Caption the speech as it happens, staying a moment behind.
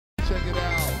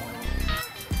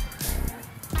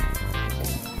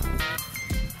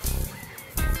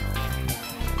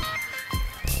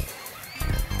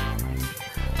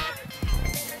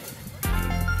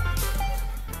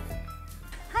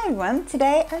everyone,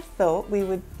 today I thought we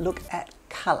would look at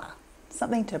colour,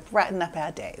 something to brighten up our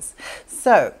days.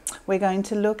 So we're going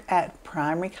to look at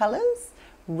primary colours,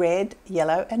 red,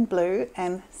 yellow and blue,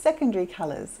 and secondary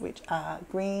colours, which are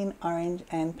green, orange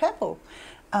and purple.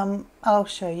 I'll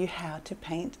show you how to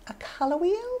paint a colour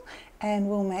wheel, and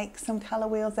we'll make some colour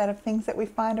wheels out of things that we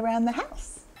find around the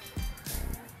house.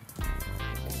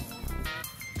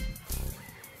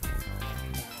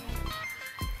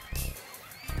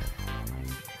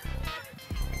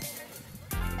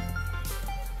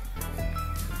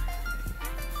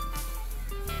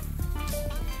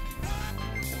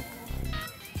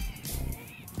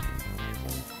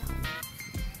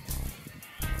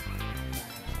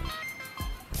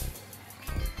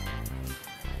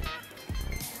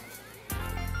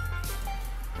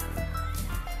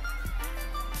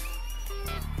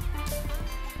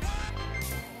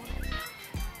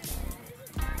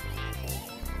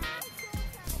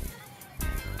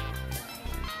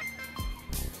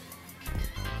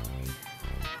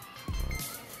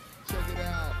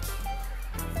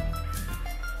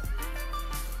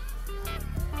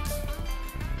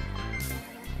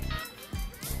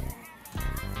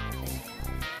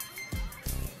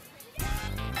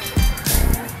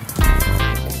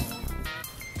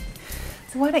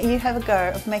 So why don't you have a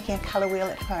go of making a colour wheel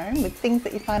at home with things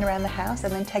that you find around the house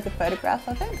and then take a photograph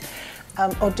of it,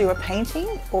 or do a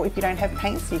painting, or if you don't have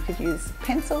paints you could use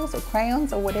pencils or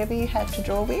crayons or whatever you have to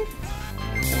draw with.